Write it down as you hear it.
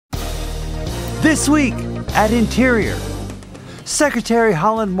This week at Interior. Secretary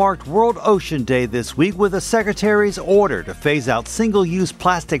Haaland marked World Ocean Day this week with a secretary's order to phase out single-use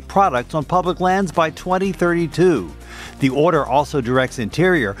plastic products on public lands by 2032. The order also directs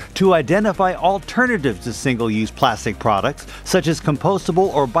Interior to identify alternatives to single-use plastic products, such as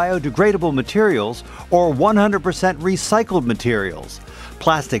compostable or biodegradable materials or 100% recycled materials.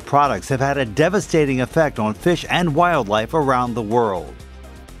 Plastic products have had a devastating effect on fish and wildlife around the world.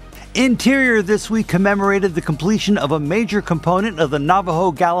 Interior this week commemorated the completion of a major component of the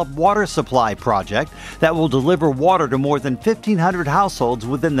Navajo Gallup water supply project that will deliver water to more than 1,500 households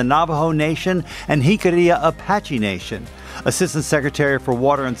within the Navajo Nation and Jicarilla Apache Nation. Assistant Secretary for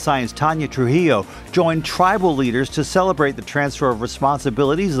Water and Science Tanya Trujillo joined tribal leaders to celebrate the transfer of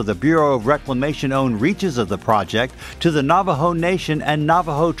responsibilities of the Bureau of Reclamation-owned reaches of the project to the Navajo Nation and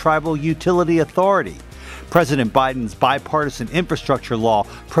Navajo Tribal Utility Authority. President Biden's bipartisan infrastructure law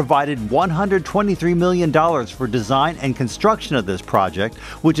provided $123 million for design and construction of this project,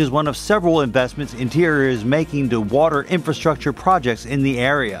 which is one of several investments Interior is making to water infrastructure projects in the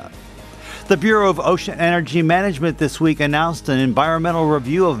area. The Bureau of Ocean Energy Management this week announced an environmental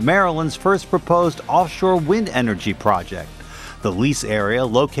review of Maryland's first proposed offshore wind energy project. The lease area,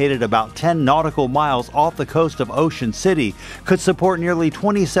 located about 10 nautical miles off the coast of Ocean City, could support nearly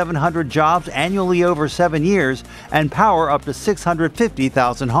 2,700 jobs annually over 7 years and power up to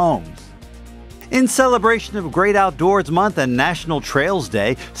 650,000 homes. In celebration of Great Outdoors Month and National Trails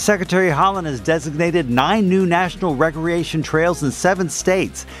Day, Secretary Haaland has designated 9 new national recreation trails in 7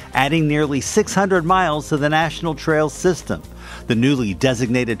 states, adding nearly 600 miles to the national trails system. The newly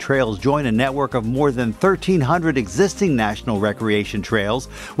designated trails join a network of more than 1,300 existing national recreation trails,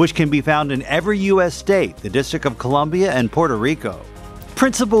 which can be found in every U.S. state, the District of Columbia, and Puerto Rico.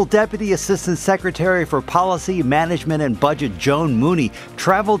 Principal Deputy Assistant Secretary for Policy, Management, and Budget Joan Mooney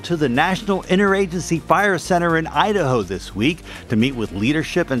traveled to the National Interagency Fire Center in Idaho this week to meet with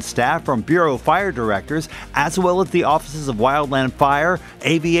leadership and staff from Bureau Fire Directors, as well as the Offices of Wildland Fire,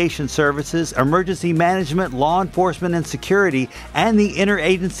 Aviation Services, Emergency Management, Law Enforcement and Security, and the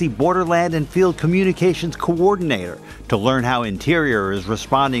Interagency Borderland and Field Communications Coordinator to learn how Interior is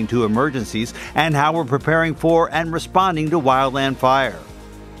responding to emergencies and how we're preparing for and responding to wildland fire.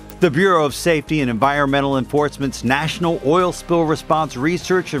 The Bureau of Safety and Environmental Enforcement's National Oil Spill Response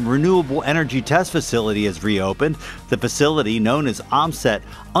Research and Renewable Energy Test Facility has reopened. The facility, known as OMSET,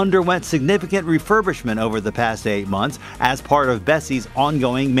 underwent significant refurbishment over the past 8 months as part of BSEE's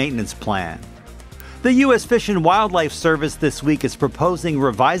ongoing maintenance plan. The U.S. Fish and Wildlife Service this week is proposing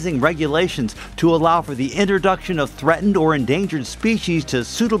revising regulations to allow for the introduction of threatened or endangered species to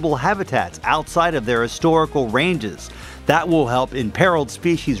suitable habitats outside of their historical ranges. That will help imperiled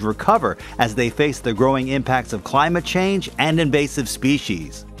species recover as they face the growing impacts of climate change and invasive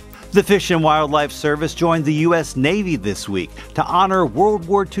species. The Fish and Wildlife Service joined the U.S. Navy this week to honor World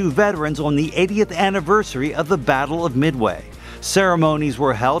War II veterans on the 80th anniversary of the Battle of Midway. Ceremonies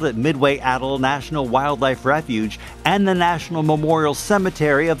were held at Midway Atoll National Wildlife Refuge and the National Memorial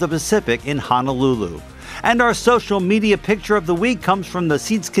Cemetery of the Pacific in Honolulu. And our social media picture of the week comes from the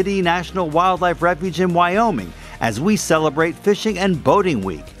Sietz-Kitty National Wildlife Refuge in Wyoming as we celebrate Fishing and Boating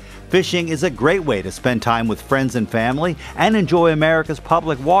Week. Fishing is a great way to spend time with friends and family and enjoy America's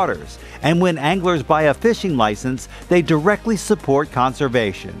public waters. And when anglers buy a fishing license, they directly support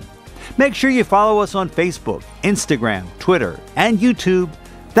conservation. Make sure you follow us on Facebook, Instagram, Twitter, and YouTube.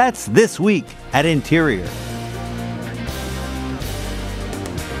 That's This Week at Interior.